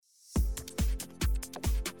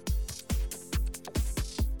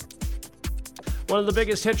One of the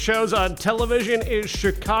biggest hit shows on television is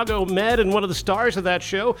Chicago Med, and one of the stars of that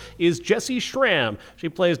show is Jessy Schram. She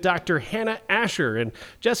plays Dr. Hannah Asher. And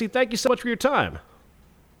Jessy, thank you so much for your time.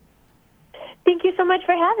 Thank you so much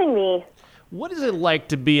for having me. What is it like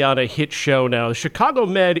to be on a hit show now? Chicago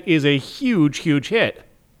Med is a huge, huge hit.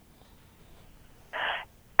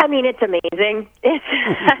 I mean, it's amazing.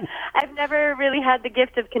 I've never really had the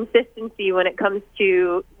gift of consistency when it comes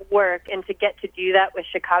to work, and to get to do that with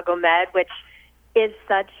Chicago Med, which is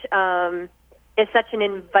such an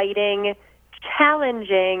inviting,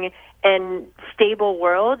 challenging, and stable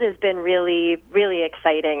world, has been really, really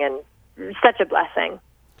exciting and such a blessing.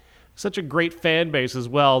 Such a great fan base as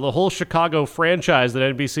well. The whole Chicago franchise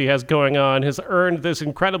that NBC has going on has earned this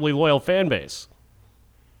incredibly loyal fan base.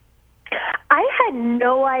 I had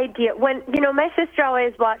no idea. When, my sister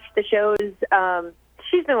always watched the shows.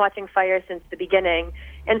 She's been watching Fire since the beginning.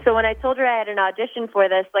 And so when I told her I had an audition for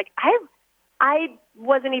this, I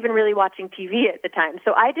wasn't even really watching TV at the time.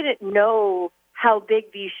 So I didn't know how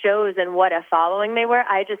big these shows and what a following they were.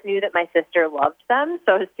 I just knew that my sister loved them.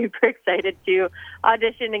 So I was super excited to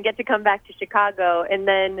audition and get to come back to Chicago. And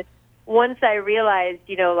then once I realized,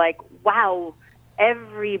 wow,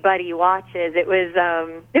 everybody watches, it was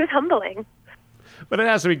humbling. But it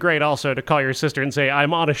has to be great also to call your sister and say,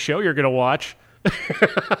 I'm on a show you're going to watch.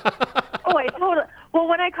 Oh, I totally. Well,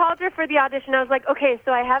 when I called her for the audition, I was like, okay,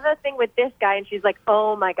 so I have a thing with this guy. And she's like,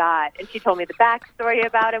 oh, my God. And she told me the backstory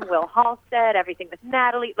about him, Will Halstead, everything with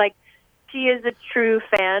Natalie. She is a true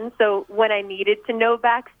fan. So when I needed to know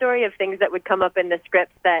backstory of things that would come up in the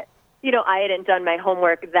scripts that, I hadn't done my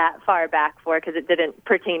homework that far back for because it didn't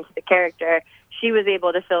pertain to the character, she was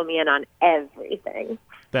able to fill me in on everything.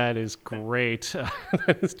 That is great.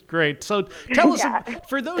 That is great. So tell us,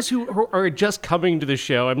 for those who are just coming to the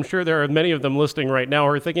show, I'm sure there are many of them listening right now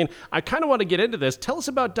who are thinking, I kind of want to get into this. Tell us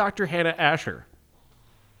about Dr. Hannah Asher.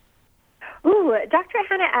 Ooh, Dr.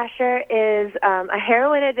 Hannah Asher is a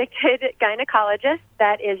heroin-addicted gynecologist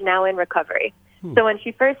that is now in recovery. So when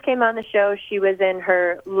she first came on the show, she was in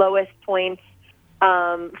her lowest points,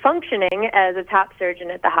 functioning as a top surgeon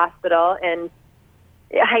at the hospital and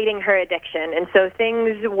hiding her addiction. And so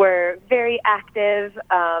things were very active.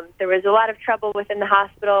 There was a lot of trouble within the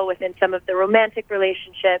hospital, within some of the romantic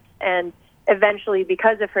relationships, and eventually,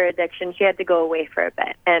 because of her addiction, she had to go away for a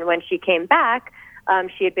bit. And when she came back,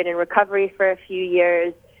 she had been in recovery for a few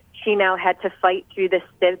years. She now had to fight through the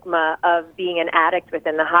stigma of being an addict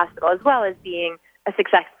within the hospital, as well as being a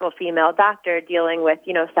successful female doctor dealing with,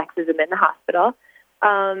 sexism in the hospital.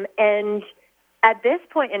 And at this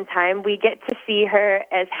point in time, we get to see her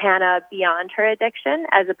as Hannah beyond her addiction,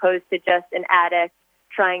 as opposed to just an addict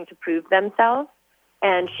trying to prove themselves.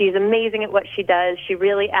 And she's amazing at what she does. She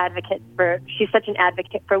really she's such an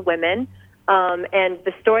advocate for women. And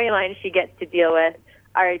the storylines she gets to deal with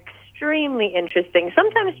are extremely interesting,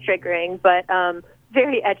 sometimes triggering, but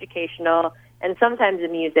very educational and sometimes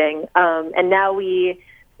amusing. And now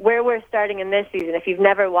where we're starting in this season, if you've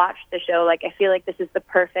never watched the show, I feel like this is the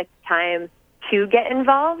perfect time to get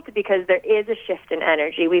involved because there is a shift in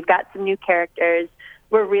energy. We've got some new characters.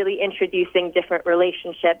 We're really introducing different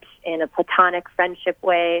relationships in a platonic friendship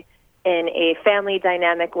way, in a family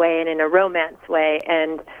dynamic way, and in a romance way.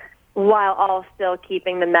 And while all still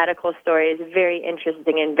keeping the medical stories very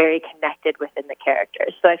interesting and very connected within the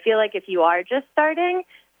characters. So I feel like if you are just starting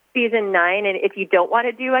season 9, and if you don't want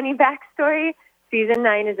to do any backstory, season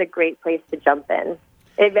 9 is a great place to jump in.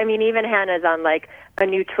 Even Hannah's on a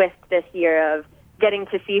new twist this year of getting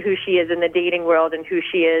to see who she is in the dating world and who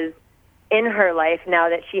she is in her life now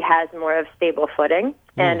that she has more of stable footing.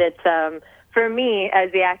 And it's, for me,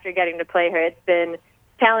 as the actor getting to play her, it's been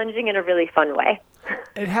challenging in a really fun way.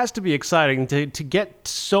 It has to be exciting to get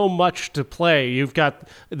so much to play. You've got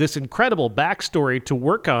this incredible backstory to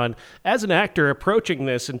work on as an actor, approaching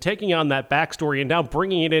this and taking on that backstory and now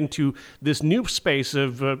bringing it into this new space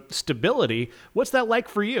of stability. What's that like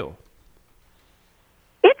for you?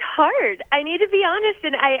 It's hard. I need to be honest,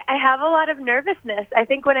 and I have a lot of nervousness. I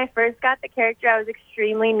think when I first got the character, I was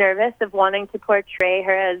extremely nervous of wanting to portray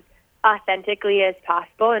her as authentically as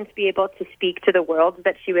possible and to be able to speak to the world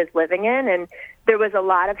that she was living in. And there was a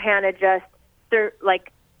lot of Hannah just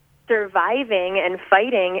surviving and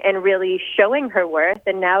fighting and really showing her worth.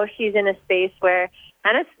 And now she's in a space where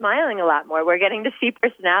Hannah's smiling a lot more. We're getting to see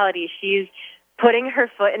personality. She's putting her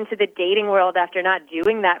foot into the dating world after not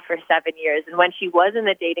doing that for 7 years. And when she was in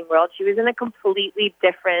the dating world, she was in a completely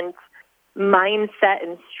different mindset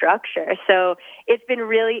and structure. So it's been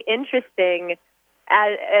really interesting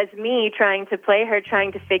as me trying to play her,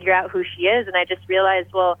 trying to figure out who she is. And I just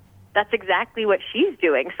realized, well, that's exactly what she's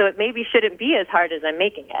doing. So it maybe shouldn't be as hard as I'm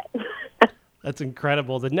making it. That's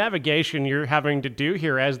incredible. The navigation you're having to do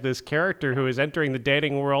here as this character who is entering the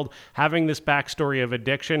dating world, having this backstory of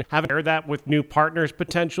addiction, having to share that with new partners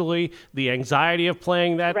potentially, the anxiety of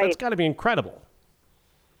playing that, Right. that's got to be incredible.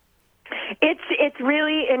 It's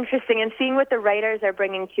really interesting, and seeing what the writers are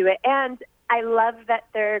bringing to it. And I love that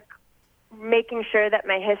they're making sure that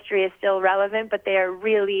my history is still relevant, but they are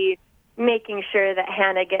really making sure that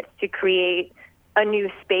Hannah gets to create a new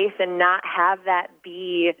space and not have that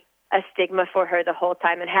be a stigma for her the whole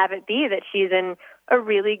time, and have it be that she's in a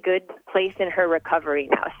really good place in her recovery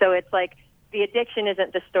now. So it's like the addiction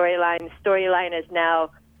isn't the storyline. The storyline is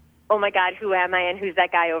now, oh my God, who am I, and who's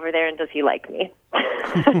that guy over there, and does he like me?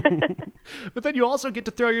 But then you also get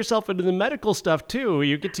to throw yourself into the medical stuff too.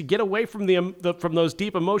 You get to get away from from those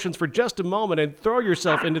deep emotions for just a moment and throw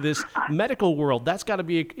yourself into this medical world. That's got to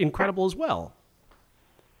be incredible as well.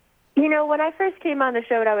 You know, when I first came on the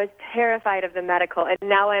show, I was terrified of the medical, and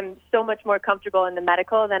now I'm so much more comfortable in the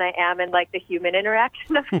medical than I am in, like, the human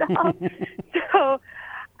interaction of it all. So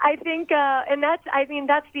I think, and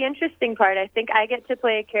that's the interesting part. I think I get to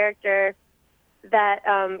play a character that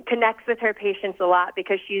connects with her patients a lot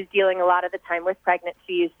because she's dealing a lot of the time with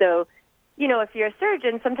pregnancies. So, you know, if you're a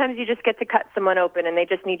surgeon, sometimes you just get to cut someone open and they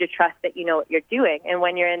just need to trust that you know what you're doing. And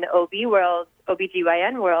when you're in the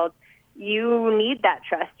OBGYN world, you need that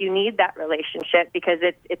trust. You need that relationship because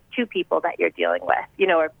it's two people that you're dealing with, you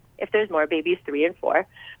know, or if there's more babies, 3 and 4.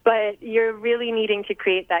 But you're really needing to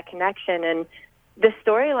create that connection. And the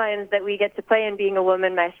storylines that we get to play, and being a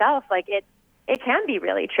woman myself, like it can be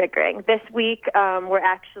really triggering. This week, we're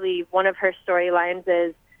actually, one of her storylines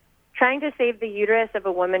is trying to save the uterus of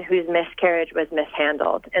a woman whose miscarriage was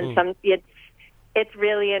mishandled. And it's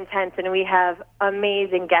really intense, and we have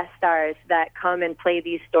amazing guest stars that come and play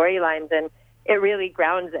these storylines, and it really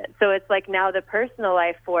grounds it. So it's like now the personal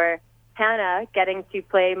life for Hannah getting to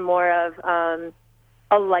play more of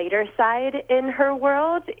a lighter side in her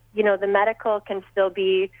world. You know, the medical can still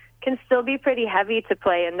be pretty heavy to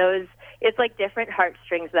play, and those, it's like different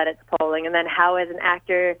heartstrings that it's pulling. And then how, as an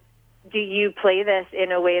actor, do you play this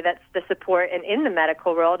in a way that's the support and in the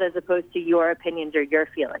medical world as opposed to your opinions or your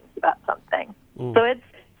feelings about something? So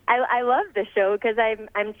I love the show because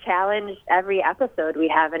I'm challenged every episode we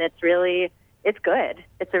have, and it's good.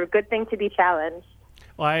 It's a good thing to be challenged.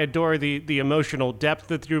 Well, I adore the emotional depth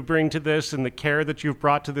that you bring to this and the care that you've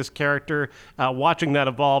brought to this character. Watching that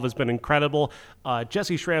evolve has been incredible.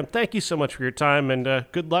 Jessy Schram, thank you so much for your time, and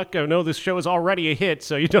good luck. I know this show is already a hit,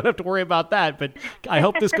 so you don't have to worry about that, but I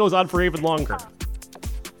hope this goes on for even longer.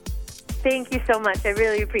 Thank you so much. I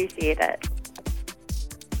really appreciate it.